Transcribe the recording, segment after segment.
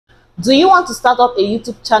Do you want to start up a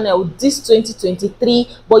YouTube channel this 2023,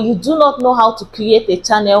 but you do not know how to create a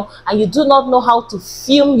channel and you do not know how to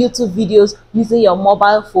film YouTube videos using your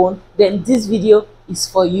mobile phone? Then this video is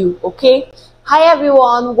for you, okay? Hi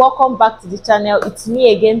everyone, welcome back to the channel. It's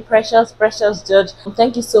me again, Precious George.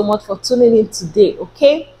 Thank you so much for tuning in today,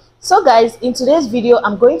 okay? So guys, in today's video,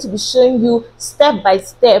 I'm going to be showing you step by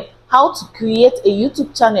step how to create a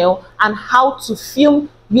YouTube channel and how to film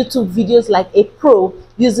YouTube videos like a pro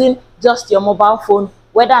using just your mobile phone,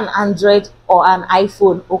 whether an Android or an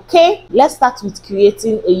iPhone, okay? Let's start with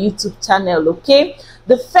creating a YouTube channel, okay?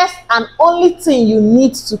 The first and only thing you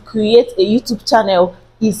need to create a YouTube channel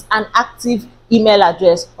is an active email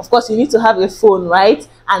address. Of course, you need to have a phone, right?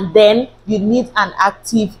 And then you need an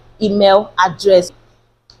active email address.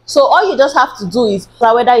 So all you just have to do is,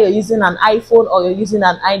 whether you're using an iPhone or you're using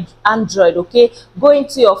an Android, okay, go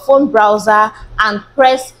into your phone browser and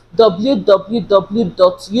press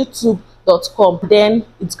www.youtube.com. Then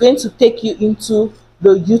it's going to take you into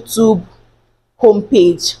the YouTube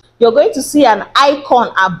homepage. You're going to see an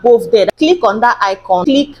icon above there. Click on that icon,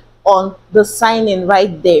 click on the sign in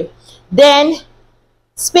right there. Then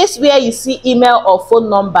space where you see email or phone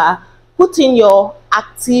number, put in your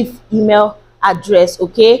active email address,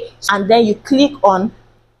 okay, and then you click on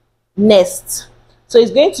next. So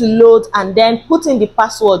it's going to load and then put in the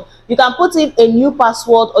password. You can put in a new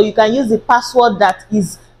password or you can use the password that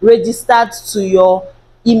is registered to your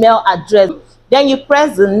email address. Then you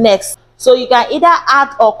press the next. So you can either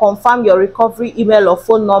add or confirm your recovery email or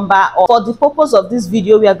phone number, or for the purpose of this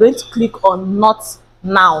video we are going to click on not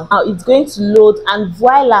now. Now it's going to load and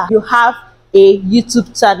voila, you have a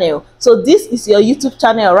YouTube channel. So this is your YouTube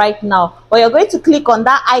channel right now, but you're going to click on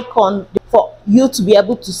that icon for you to be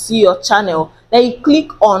able to see your channel. Then you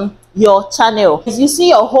click on your channel. As you see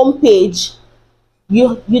your home page,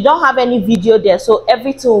 you don't have any video there, so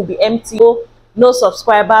everything will be empty. No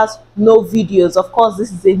subscribers, no videos. Of course,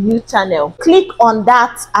 this is a new channel. Click on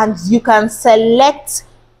that and you can select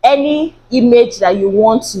any image that you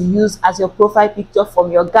want to use as your profile picture from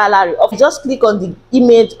your gallery. Just click on the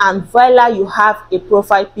image and voila, you have a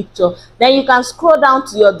profile picture. Then you can scroll down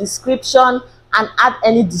to your description and add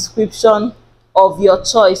any description of your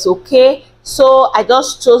choice, okay? So I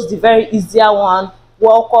just chose the very easier one.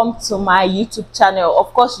 Welcome to my YouTube channel.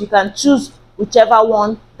 Of course, you can choose whichever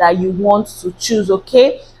one that you want to choose,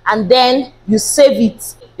 okay? And then you save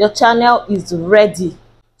it. Your channel is ready.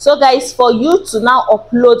 So guys, for you to now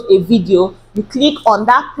upload a video, you click on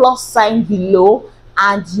that plus sign below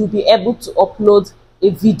and you'll be able to upload a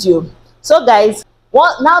video. So guys,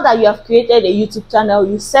 now that you have created a YouTube channel,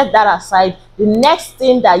 you set that aside. The next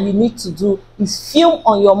thing that you need to do is film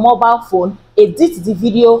on your mobile phone, edit the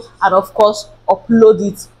video, and of course upload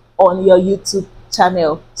it on your YouTube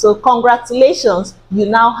channel. So congratulations, you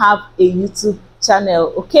now have a YouTube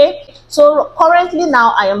channel, okay? So currently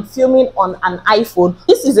now I am filming on an iPhone.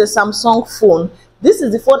 This is a Samsung phone. This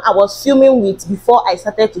is the phone I was filming with before I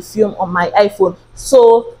started to film on my iPhone.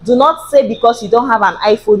 So do not say because you don't have an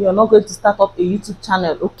iPhone you're not going to start up a YouTube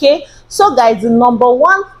channel, okay? So guys, the number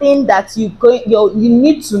one thing that you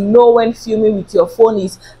need to know when filming with your phone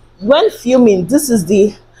is, when filming, this is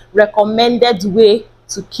the recommended way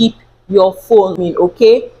to keep your phone in,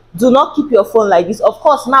 okay? Do not keep your phone like this. Of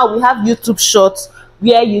course, now we have YouTube Shorts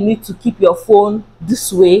where you need to keep your phone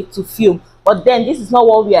this way to film, but then this is not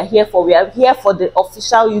what we are here for. We are here for the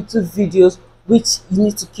official YouTube videos, which you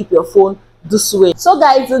need to keep your phone this way. So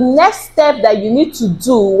guys, the next step that you need to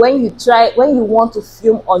do when you want to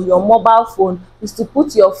film on your mobile phone is to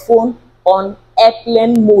put your phone on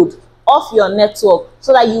airplane mode, off your network,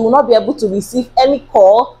 so that you will not be able to receive any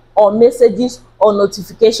call or messages or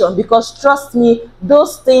notification, because trust me,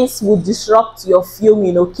 those things will disrupt your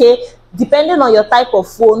filming, okay? Depending on your type of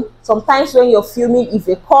phone, sometimes when you're filming, if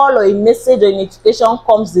a call or a message or a notification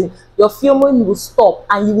comes in, your filming will stop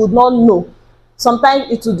and you would not know.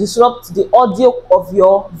 Sometimes it will disrupt the audio of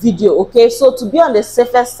your video, okay? So to be on the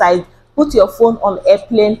safer side, put your phone on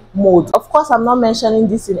airplane mode. Of course, I'm not mentioning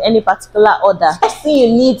this in any particular order. The next thing you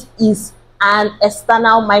need is an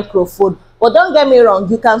external microphone. But don't get me wrong,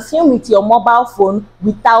 you can film with your mobile phone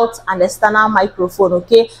without an external microphone,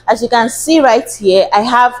 okay? As you can see right here, I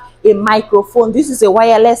have a microphone. This is a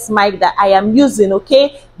wireless mic that I am using,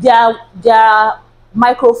 okay? There are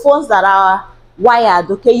microphones that are wired,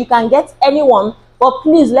 okay? You can get anyone, but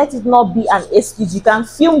please let it not be an excuse. You can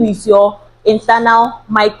film with your internal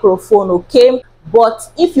microphone, okay?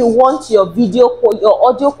 But if you want your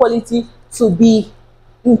audio quality to be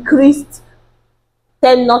increased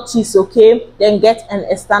 10 notches, okay, then get an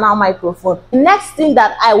external microphone. The next thing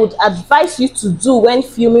that I would advise you to do when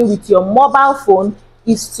filming with your mobile phone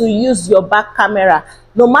is to use your back camera.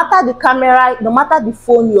 No matter the camera, no matter the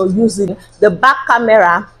phone you're using, the back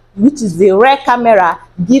camera, which is the rear camera,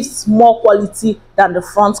 gives more quality than the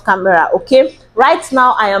front camera. Okay, right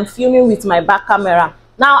now I am filming with my back camera.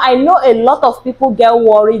 Now I know a lot of people get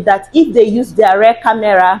worried that if they use their rear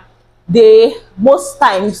camera, they most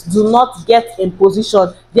times do not get in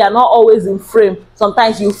position. They are not always in frame.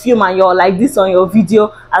 Sometimes you film and you're like this on your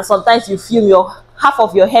video, and sometimes you film your half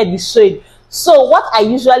of your head is showing. So what I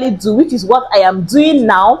usually do, which is what I am doing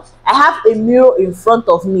now, I have a mirror in front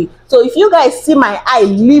of me. So if you guys see my eye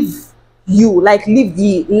leave leave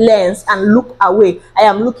the lens and look away, I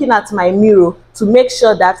am looking at my mirror to make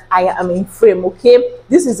sure that I am in frame. Okay,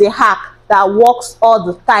 this is a hack that works all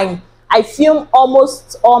the time. I film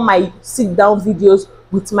almost all my sit down videos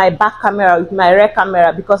with my back camera, with my rear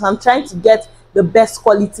camera, because I'm trying to get the best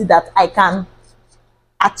quality that I can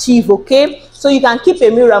achieve. Okay, so you can keep a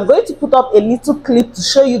mirror. I'm going to put up a little clip to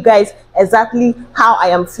show you guys exactly how I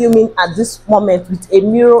am filming at this moment with a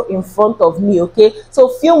mirror in front of me. Okay, so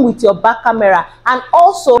film with your back camera, and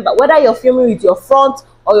also whether you're filming with your front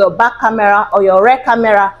or your back camera or your rear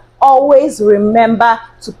camera, always remember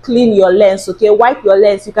to clean your lens. Okay, wipe your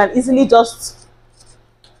lens. You can easily just,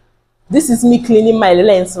 this is me cleaning my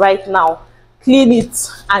lens right now, clean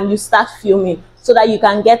it and you start filming so that you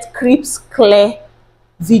can get crisp, clear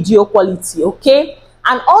video quality. Okay,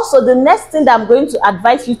 and also the next thing that I'm going to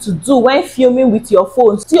advise you to do when filming with your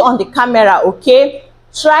phone, still on the camera, okay,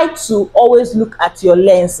 try to always look at your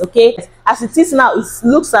lens. Okay, as it is now, it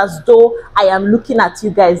looks as though I am looking at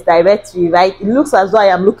you guys directly, right? It looks as though I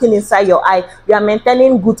am looking inside your eye. We are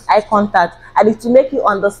maintaining good eye contact, and it will make you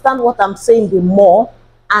understand what I'm saying the more,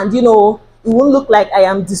 and you know, it won't look like I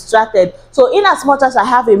am distracted. So in as much as I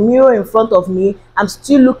have a mirror in front of me, I'm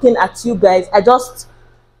still looking at you guys. I just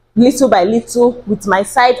little by little with my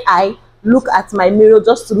side eye look at my mirror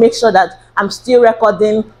just to make sure that I'm still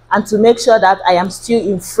recording and to make sure that I am still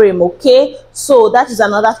in frame. Okay, so that is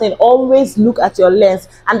another thing. Always look at your lens,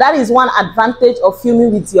 and that is one advantage of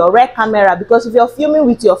filming with your rear camera, because if you're filming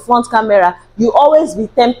with your front camera, you always be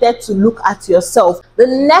tempted to look at yourself. The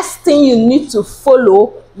next thing you need to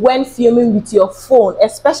follow when filming with your phone,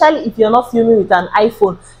 especially if you're not filming with an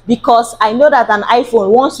iPhone, because I know that an iPhone,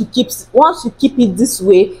 once you keep it this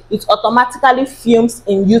way, it automatically films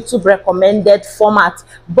in YouTube recommended format.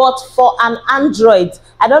 But for an Android,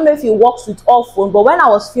 I don't know if it works with all phones, but when I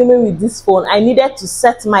was filming with this phone, I needed to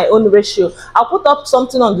set my own ratio. I'll put up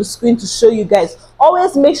something on the screen to show you guys.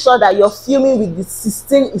 Always make sure that you're filming with the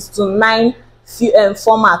 16:9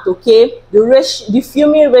 format. Okay, the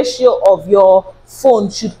filming ratio of your phone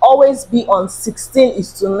should always be on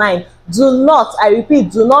 16:9. Do not, I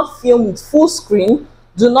repeat, do not film with full screen.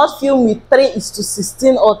 Do not film with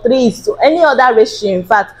 3:16 or 3 any other ratio. In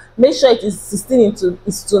fact, make sure it is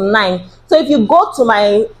 16:9. So if you go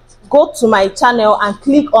to my channel and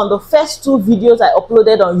click on the first two videos I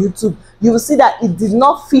uploaded on YouTube, you will see that it did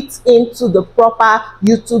not fit into the proper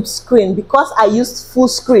YouTube screen because I used full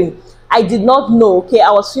screen. I did not know. Okay,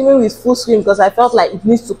 I was filming with full screen because I felt like it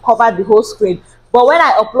needs to cover the whole screen. But when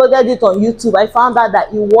I uploaded it on YouTube, I found out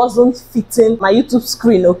that it wasn't fitting my YouTube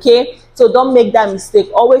screen. Okay, so don't make that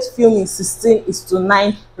mistake. Always film in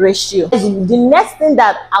 16:9 ratio. The next thing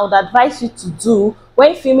that I would advise you to do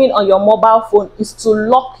when filming on your mobile phone is to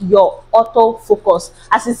lock your autofocus.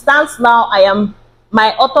 As it stands now,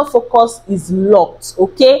 my autofocus is locked.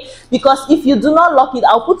 Okay, because if you do not lock it,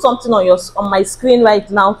 I'll put something on my screen right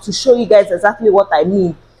now to show you guys exactly what I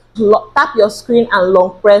mean. Tap your screen and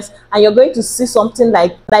long press, and you're going to see something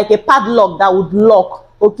like a padlock that would lock.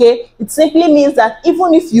 Okay, it simply means that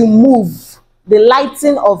even if you move, the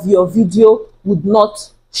lighting of your video would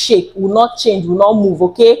not shake, will not change, will not move.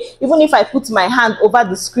 Okay, even if I put my hand over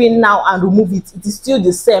the screen now and remove it, it is still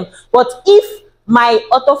the same. But if my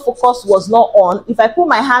autofocus was not on, if I put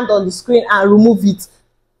my hand on the screen and remove it,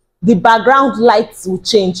 the background lights will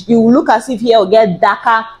change. It will look as if here will get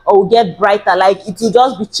darker or will get brighter, like it will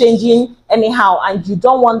just be changing anyhow, and you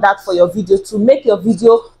don't want that for your video. To make your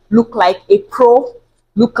video look like a pro,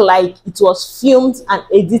 look like it was filmed and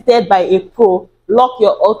edited by a pro, lock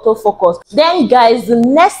your autofocus. Then guys, the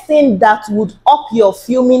next thing that would up your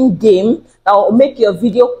filming game, that will make your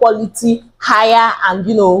video quality higher and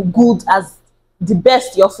good as the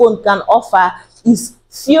best your phone can offer, is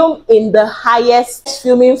film in the highest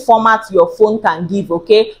filming format your phone can give.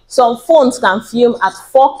 Okay, some phones can film at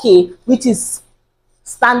 4K, which is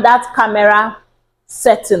standard camera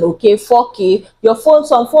setting. Okay, 4K.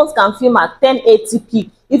 Some phones can film at 1080p.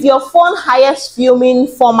 If your phone highest filming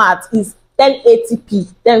format is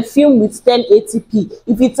 1080p, then film with 1080p.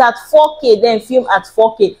 If it's at 4K, then film at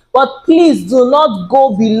 4K. But please do not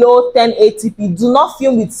go below 1080p. Do not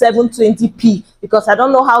film with 720p, because I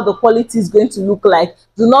don't know how the quality is going to look like.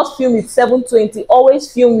 Do not film with 720.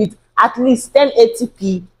 Always film with at least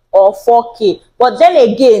 1080p or 4K. But then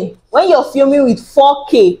again, when you're filming with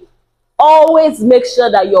 4K, always make sure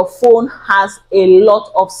that your phone has a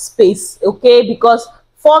lot of space, okay? Because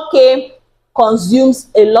 4K consumes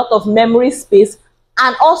a lot of memory space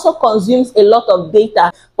and also consumes a lot of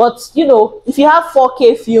data. But you know, if you have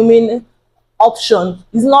 4K filming option,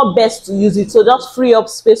 it's not best to use it. So just free up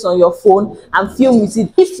space on your phone and film with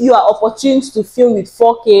it. If you are opportune to film with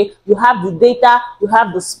 4K, you have the data, you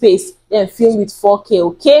have the space, then film with 4K,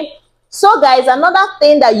 okay? So guys, another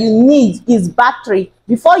thing that you need is battery.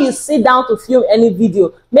 Before you sit down to film any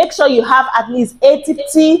video, make sure you have at least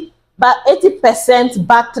 80%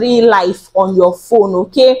 battery life on your phone,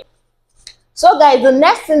 okay? So guys, the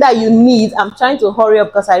next thing that you need, I'm trying to hurry up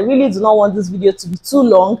because I really do not want this video to be too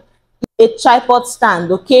long, is a tripod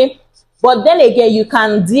stand, okay? But then again, you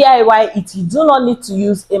can DIY it. You do not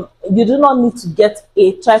need to get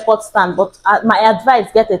a tripod stand, but my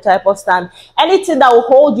advice, get a tripod stand. Anything that will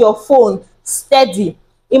hold your phone steady.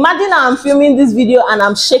 Imagine I'm filming this video and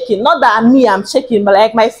I'm shaking. Not that I'm shaking, but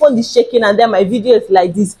like my phone is shaking and then my video is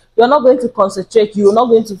like this. You're not going to concentrate. You're not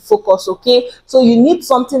going to focus, okay? So you need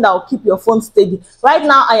something that will keep your phone steady. Right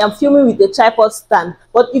now, I am filming with a tripod stand.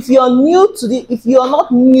 But if you're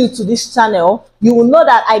not new to this channel, you will know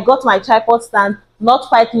that I got my tripod stand not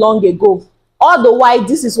quite long ago. All the while,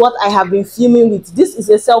 this is what I have been filming with. This is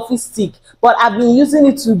a selfie stick, but I've been using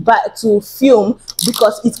it to film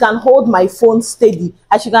because it can hold my phone steady.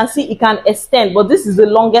 As you can see, it can extend, but this is the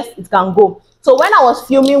longest it can go. So when I was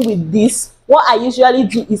filming with this, what I usually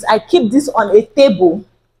do is I keep this on a table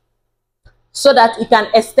so that it can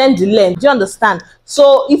extend the length. Do you understand?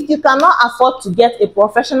 So if you cannot afford to get a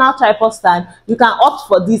professional tripod stand, you can opt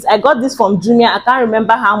for this. I got this from Jumia. I can't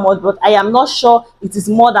remember how much, but I am not sure it is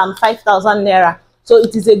more than 5,000 naira. So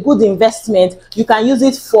it is a good investment. You can use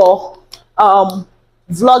it for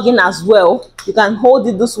vlogging as well. You can hold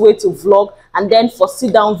it this way to vlog, and then for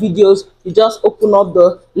sit down videos, you just open up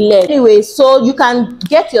the lid. Anyway, so you can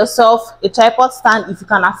get yourself a tripod stand. If you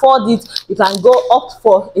can afford it, you can go opt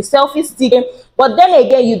for a selfie stick. But then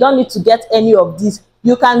again, you don't need to get any of these.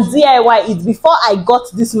 You can DIY it. Before I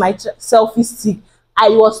got this my selfie stick, I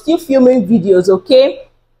was still filming videos, okay?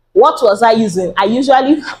 What was I using? I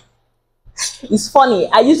usually it's funny,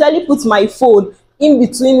 I usually put my phone in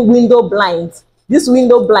between window blinds. This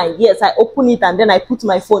window blind, yes, I open it and then I put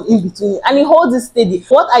my phone in between it and it holds it steady.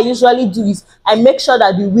 What I usually do is I make sure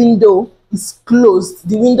that the window is closed,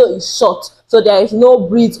 the window is shut, so there is no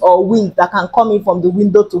breeze or wind that can come in from the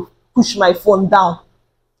window to push my phone down.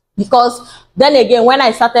 Because then again, when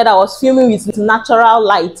I started, I was filming with natural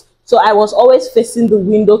light, so I was always facing the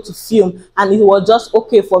window to film, and it was just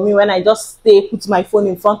okay for me when I just put my phone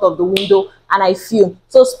in front of the window and I film.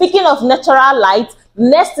 So speaking of natural light,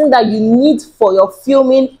 next thing that you need for your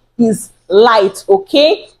filming is light,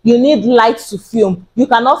 okay? You need light to film. You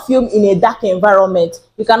cannot film in a dark environment.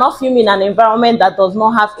 You cannot film in an environment that does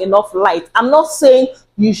not have enough light. I'm not saying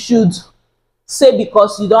you should say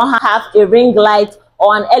because you don't have a ring light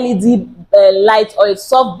or an LED light or a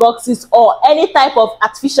soft boxes or any type of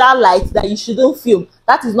artificial light that you shouldn't film.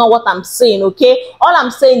 That is not what I'm saying, okay? All I'm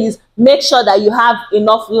saying is make sure that you have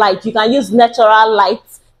enough light. You can use natural light.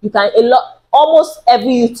 You can almost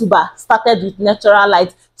every YouTuber started with natural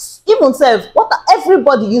light. Even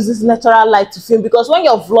everybody uses natural light to film, because when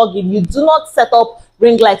you're vlogging, you do not set up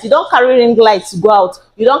ring light. You don't carry ring light to go out.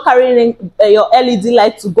 You don't carry your LED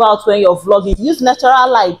light to go out when you're vlogging. Use natural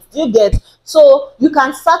light. You get? So you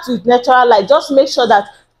can start with natural light. Just make sure that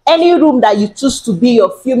any room that you choose to be your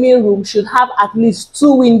filming room should have at least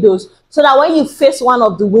 2 windows, so that when you face one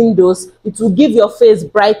of the windows, it will give your face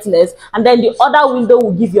brightness, and then the other window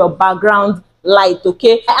will give your background light,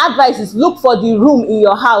 okay? My advice is look for the room in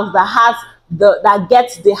your house that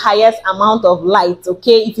gets the highest amount of light,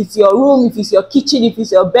 okay? If it's your room, if it's your kitchen, if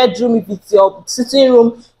it's your bedroom, if it's your sitting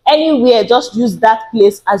room, anywhere, just use that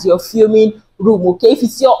place as your filming room, okay? If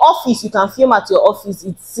it's your office, you can film at your office.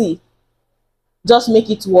 Just make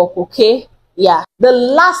it work, okay? Yeah. The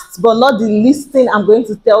last but not the least thing I'm going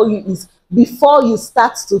to tell you is, before you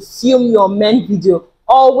start to film your main video,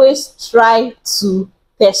 always try to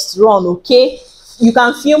test run, okay? You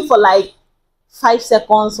can film for like 5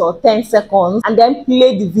 seconds or 10 seconds and then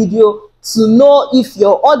play the video to know if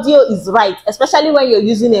your audio is right, especially when you're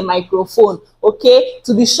using a microphone, okay,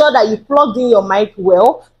 to be sure that you plugged in your mic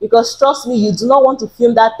well, because trust me, you do not want to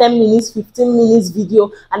film that 10 minutes 15 minutes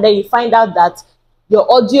video and then you find out that your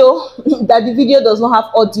audio that the video does not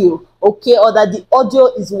have audio, okay, or that the audio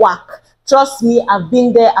is whack. Trust me, I've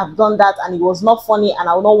been there, I've done that, and it was not funny, and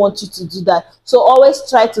I will not want you to do that. So always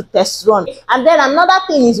try to test run. And then another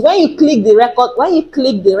thing is, when you click the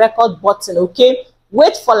record button, okay,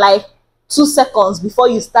 wait for like 2 seconds before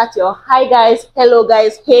you start your hi guys, hello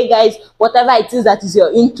guys, hey guys, whatever it is that is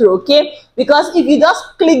your intro, okay? Because if you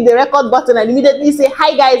just click the record button and immediately say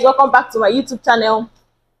hi guys, welcome back to my YouTube channel,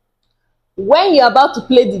 when you're about to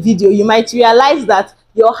play the video, you might realize that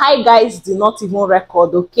your hi guys did not even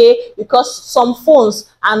record, okay? Because some phones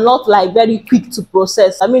are not like very quick to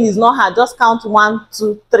process. I mean, it's not hard, just count 1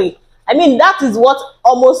 2 3. I mean, that is what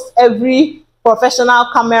almost every professional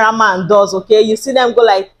cameraman does, okay? You see them go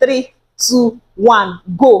like 3 2 1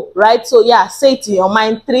 go, right? So yeah, say it in your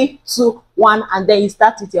mind, 3 2 1, and then you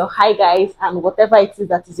start with your hi guys and whatever it is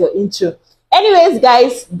that is your intro. Anyways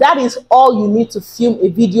guys, that is all you need to film a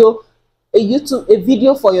video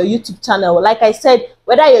for your YouTube channel. Like I said,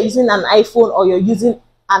 whether you're using an iPhone or you're using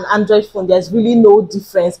an Android phone, there's really no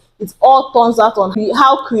difference. It all turns out on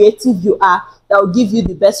how creative you are that will give you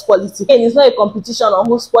the best quality. And it's not a competition on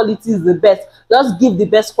whose quality is the best. Just give the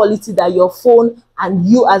best quality that your phone and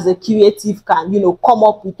you as a creative can, come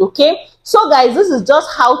up with, okay? So guys, this is just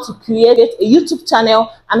how to create a YouTube channel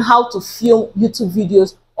and how to film YouTube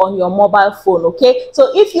videos on your mobile phone, okay?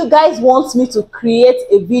 So if you guys want me to create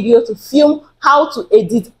a video to film how to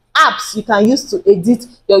edit apps you can use to edit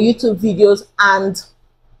your YouTube videos, and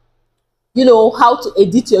how to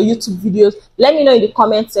edit your YouTube videos, let me know in the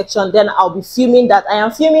comment section. Then I'll be filming that. I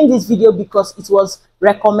am filming this video because it was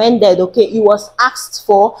recommended, okay? It was asked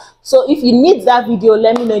for. So if you need that video,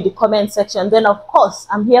 let me know in the comment section. Then of course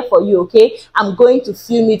I'm here for you, okay? I'm going to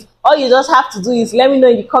film it. All you just have to do is let me know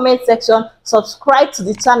in the comment section, subscribe to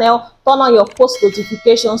the channel, turn on your post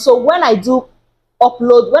notification, so when I do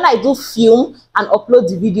film and upload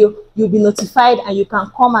the video, you'll be notified and you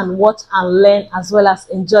can come and watch and learn as well as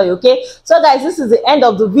enjoy, okay? So guys, this is the end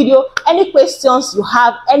of the video. Any questions you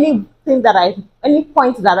have, any point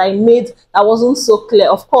that I made that wasn't so clear,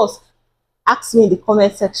 of course, ask me in the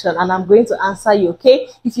comment section and I'm going to answer you, okay?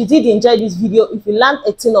 If you did enjoy this video, if you learned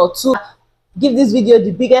a thing or two, give this video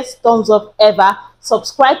the biggest thumbs up ever.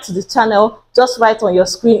 Subscribe to the channel just right on your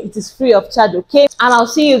screen. It is free of charge, okay? And I'll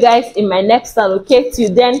see you guys in my next one, okay?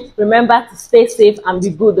 Till then, remember to stay safe and be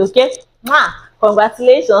good, okay?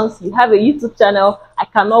 Congratulations, you have a YouTube channel. I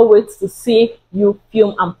cannot wait to see you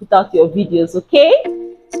film and put out your videos, okay?